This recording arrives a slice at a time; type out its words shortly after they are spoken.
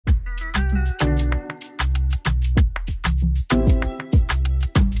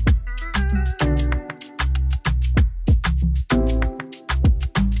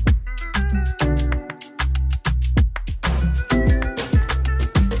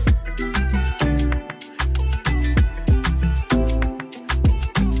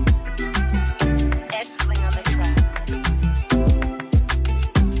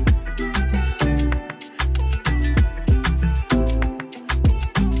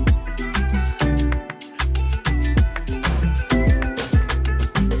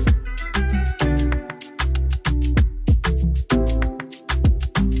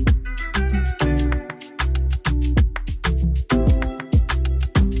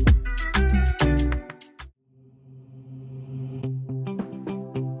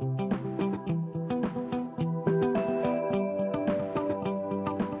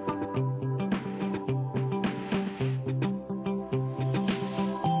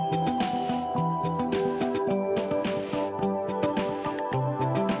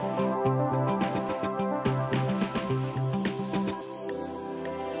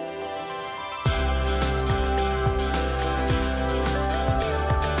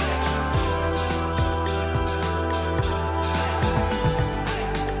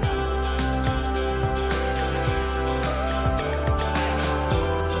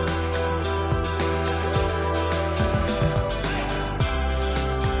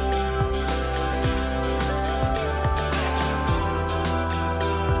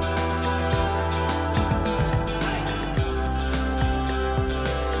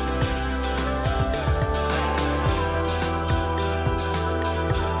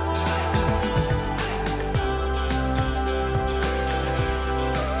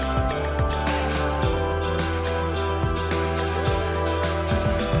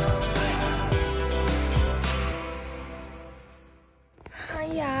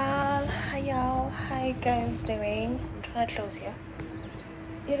y'all, how you guys doing? I'm trying to close here.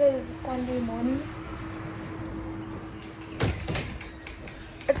 It is Sunday morning.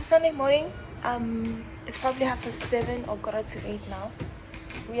 It's a Sunday morning. It's probably 7:30 or 7:45 now.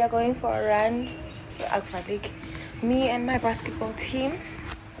 We are going for a run. Me and my basketball team,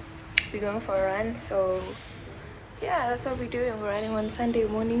 we're going for a run. So yeah, that's what we're doing. We're running on Sunday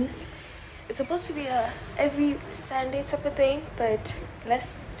mornings. It's supposed to be a every Sunday type of thing, but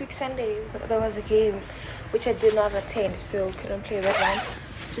last week Sunday there was a game which I did not attend, so couldn't play that one.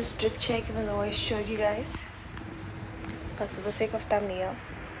 Just drip check even though I showed you guys, but for the sake of thumbnail.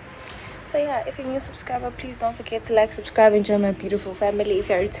 So yeah, if you're a new subscriber, please don't forget to like, subscribe, and join my beautiful family. If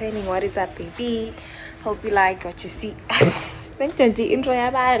you're returning, what is up, baby? Hope you like what you see. But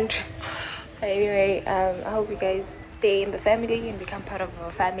anyway, I hope you guys stay in the family and become part of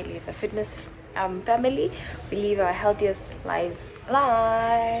our family, the fitness family. We live our healthiest lives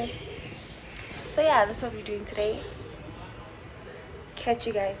alive. So yeah, that's what we're doing today. Catch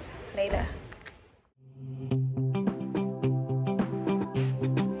you guys later.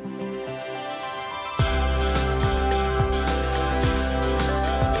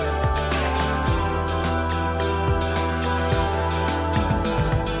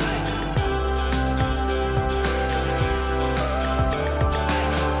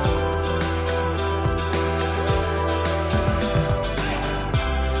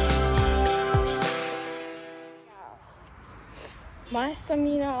 My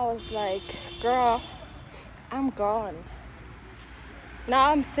stamina, I was like, girl, I'm gone.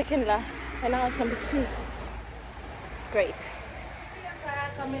 Now I'm second last, and now it's number 2. Great.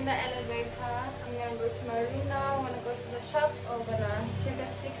 I'm in the elevator. I'm gonna go to my room now. I'm gonna go to the shops, or I'm gonna check a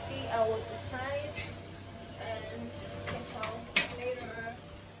 60. I will decide and catch y'all later.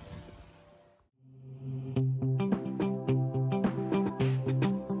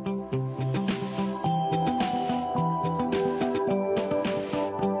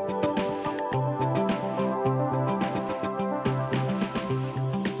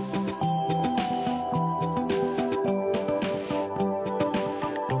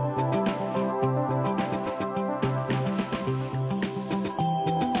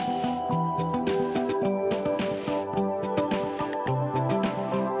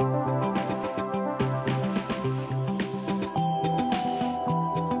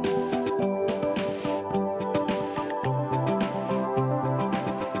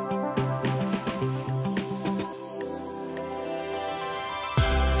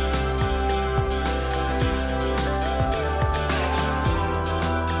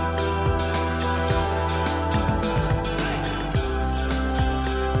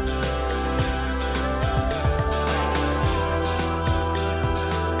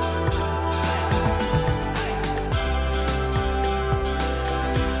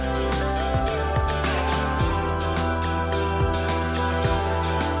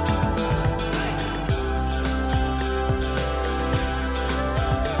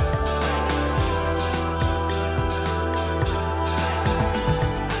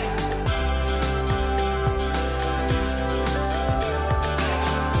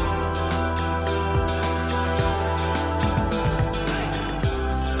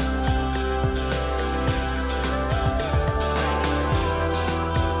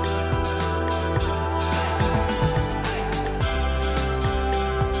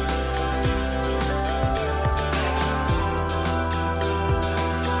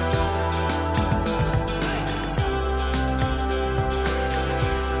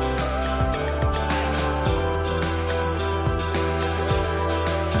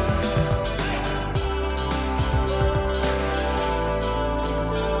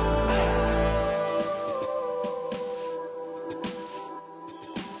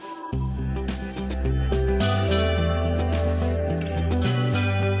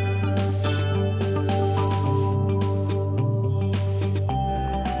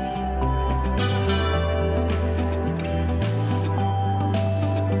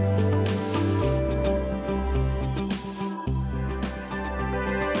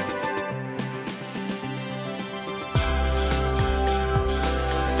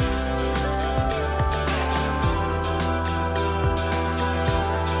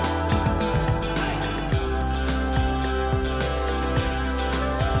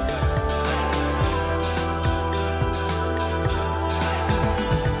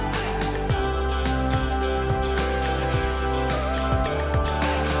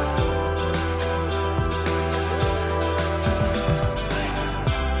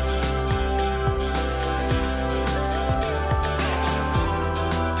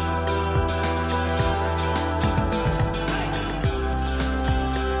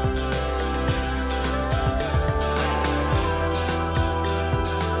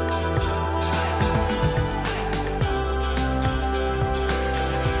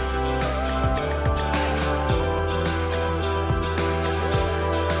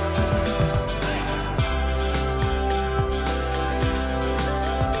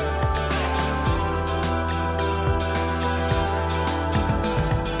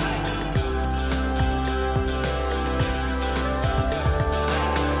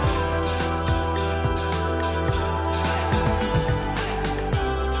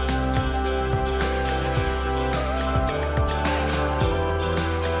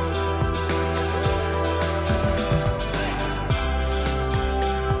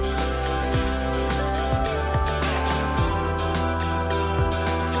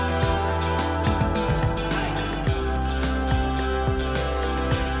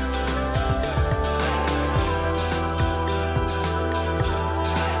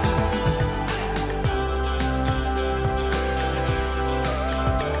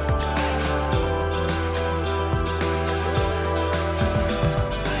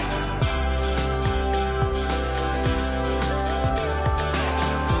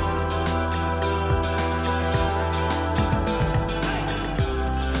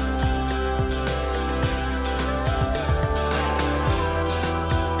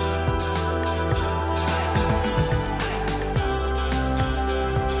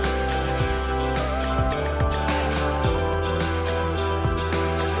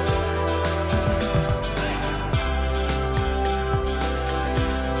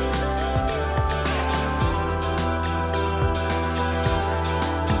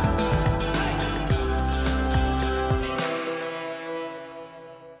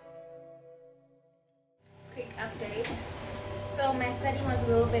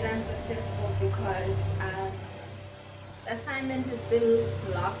 assignment is still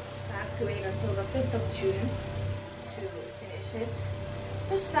locked. I have to wait until the 5th of June to finish it.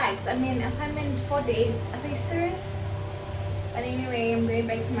 Which sucks. I mean, assignment 4 days. Are they serious? But anyway, I'm going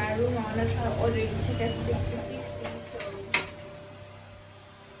back to my room. I want to try ordering chicken stick to